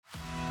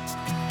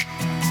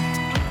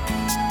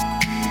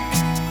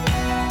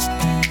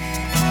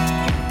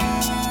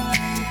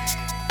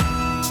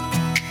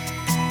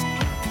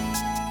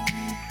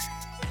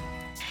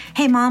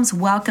Hey moms,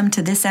 welcome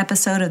to this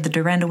episode of the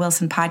Dorinda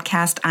Wilson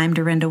Podcast. I'm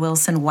Dorinda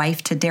Wilson,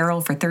 wife to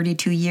Daryl for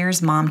 32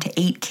 years, mom to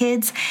 8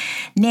 kids,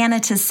 Nana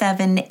to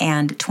 7,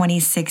 and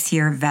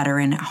 26-year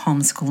veteran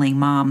homeschooling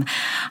mom.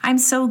 I'm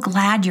so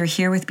glad you're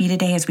here with me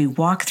today as we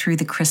walk through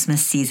the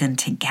Christmas season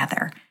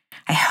together.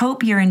 I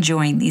hope you're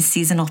enjoying these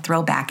seasonal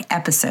throwback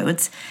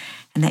episodes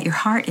and that your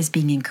heart is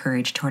being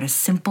encouraged toward a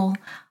simple,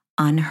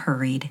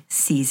 unhurried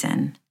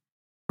season.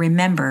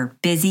 Remember,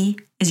 busy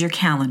is your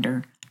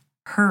calendar.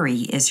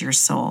 Hurry is your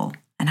soul.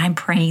 And I'm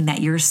praying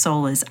that your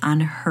soul is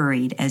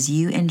unhurried as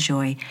you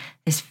enjoy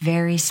this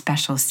very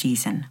special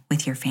season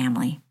with your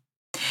family.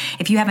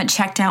 If you haven't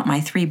checked out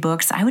my 3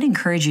 books, I would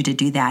encourage you to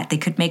do that. They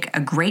could make a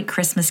great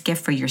Christmas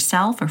gift for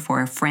yourself or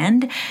for a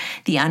friend.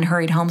 The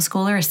Unhurried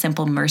Homeschooler, a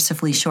simple,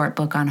 mercifully short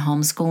book on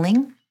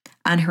homeschooling.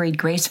 Unhurried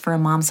Grace for a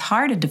Mom's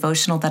Heart, a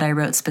devotional that I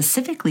wrote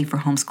specifically for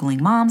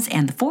homeschooling moms,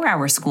 and the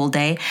 4-Hour School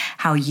Day,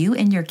 how you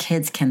and your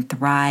kids can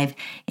thrive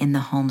in the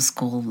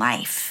homeschool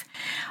life.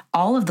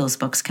 All of those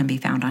books can be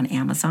found on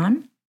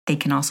Amazon. They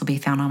can also be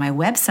found on my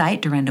website,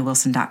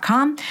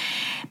 dorindawilson.com.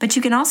 But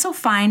you can also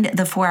find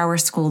the 4-Hour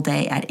School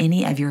Day at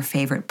any of your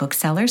favorite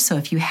booksellers. So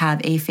if you have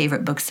a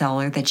favorite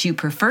bookseller that you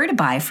prefer to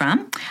buy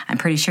from, I'm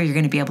pretty sure you're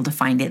going to be able to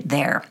find it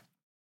there.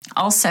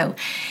 Also,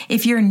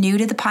 if you're new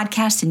to the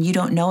podcast and you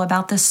don't know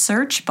about the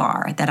search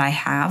bar that I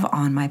have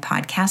on my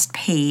podcast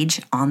page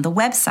on the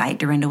website,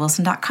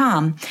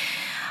 dorindawilson.com,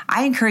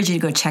 I encourage you to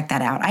go check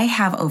that out. I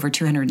have over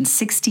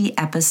 260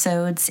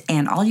 episodes,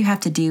 and all you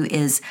have to do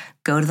is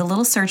go to the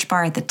little search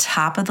bar at the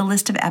top of the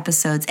list of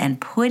episodes and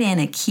put in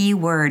a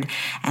keyword,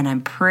 and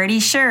I'm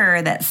pretty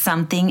sure that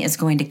something is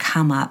going to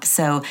come up.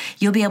 So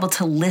you'll be able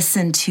to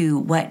listen to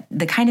what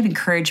the kind of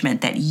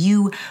encouragement that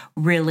you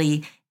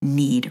really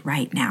need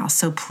right now.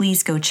 So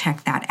please go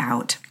check that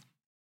out.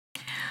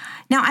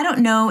 Now, I don't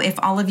know if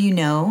all of you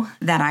know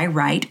that I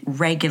write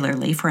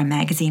regularly for a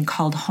magazine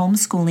called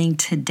Homeschooling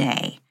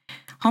Today.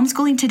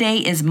 Homeschooling Today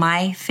is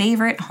my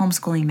favorite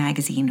homeschooling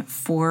magazine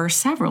for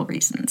several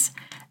reasons.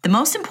 The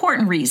most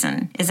important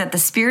reason is that the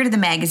spirit of the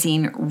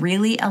magazine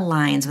really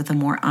aligns with a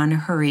more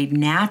unhurried,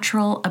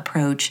 natural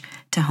approach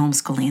to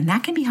homeschooling, and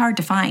that can be hard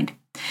to find.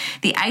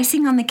 The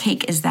icing on the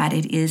cake is that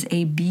it is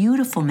a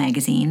beautiful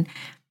magazine,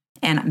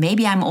 and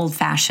maybe I'm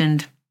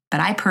old-fashioned,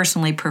 but I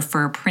personally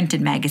prefer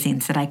printed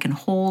magazines that I can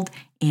hold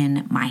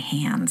in my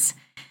hands.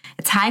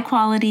 It's high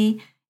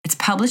quality. It's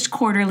published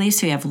quarterly,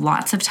 so you have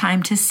lots of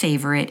time to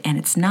savor it, and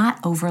it's not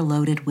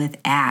overloaded with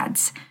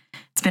ads.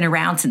 It's been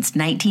around since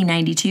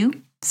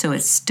 1992, so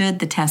it stood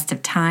the test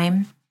of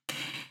time.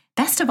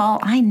 Best of all,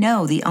 I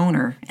know the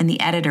owner and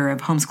the editor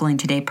of Homeschooling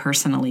Today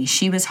personally.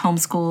 She was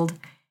homeschooled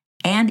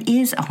and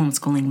is a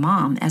homeschooling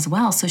mom as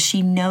well, so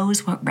she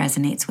knows what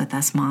resonates with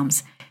us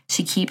moms.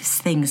 She keeps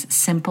things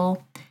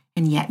simple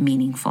and yet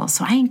meaningful.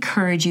 So I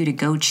encourage you to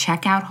go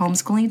check out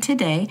Homeschooling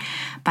Today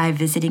by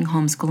visiting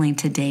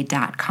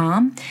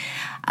homeschoolingtoday.com.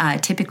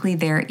 Typically,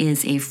 there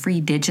is a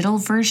free digital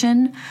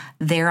version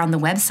there on the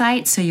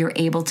website, so you're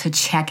able to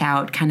check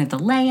out kind of the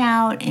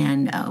layout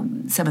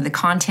and some of the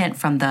content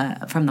from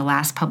the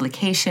last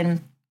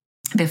publication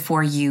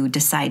before you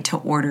decide to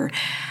order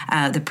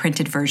the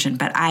printed version.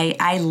 But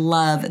I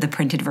love the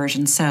printed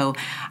version, so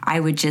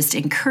I would just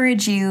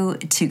encourage you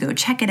to go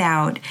check it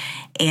out,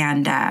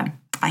 and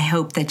I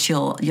hope that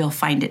you'll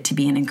find it to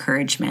be an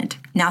encouragement.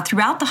 Now,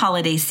 throughout the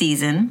holiday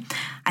season,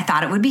 I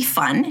thought it would be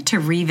fun to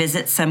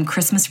revisit some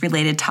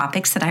Christmas-related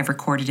topics that I've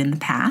recorded in the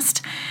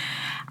past.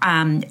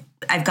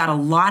 I've got a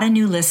lot of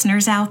new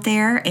listeners out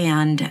there,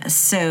 and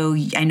so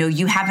I know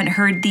you haven't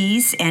heard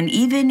these, and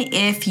even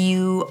if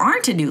you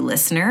aren't a new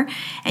listener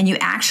and you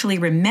actually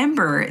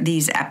remember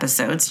these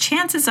episodes,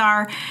 chances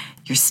are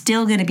you're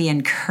still going to be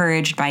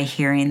encouraged by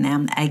hearing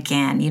them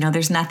again. You know,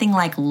 there's nothing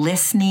like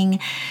listening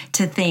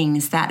to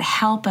things that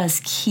help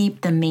us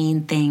keep the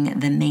main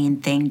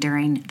thing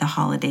during the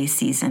holiday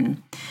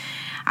season.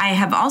 I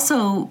have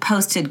also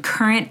posted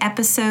current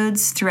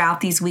episodes throughout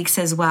these weeks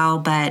as well,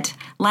 but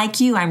like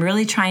you, I'm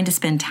really trying to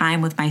spend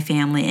time with my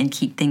family and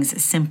keep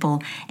things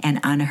simple and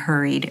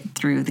unhurried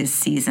through this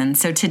season.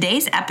 So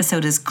today's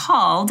episode is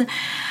called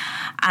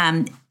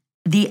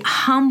The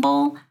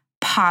Humble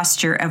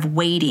Posture of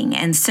Waiting.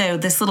 And so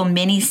this little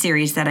mini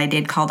series that I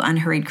did called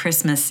Unhurried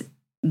Christmas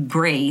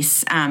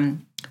Grace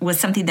was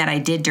something that I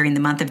did during the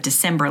month of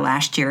December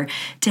last year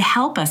to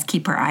help us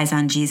keep our eyes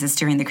on Jesus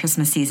during the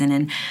Christmas season.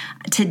 And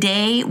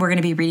today we're going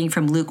to be reading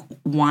from Luke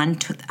 1,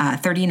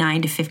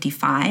 39 to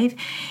 55.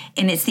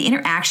 And it's the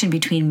interaction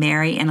between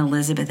Mary and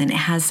Elizabeth, and it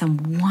has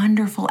some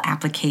wonderful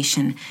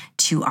application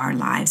to our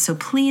lives. So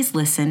please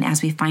listen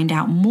as we find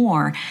out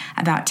more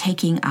about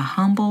taking a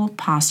humble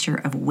posture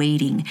of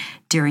waiting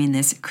during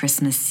this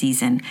Christmas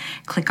season.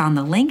 Click on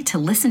the link to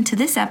listen to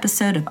this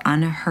episode of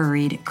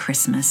Unhurried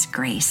Christmas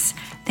Grace.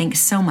 Thanks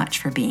so much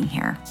for being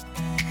here.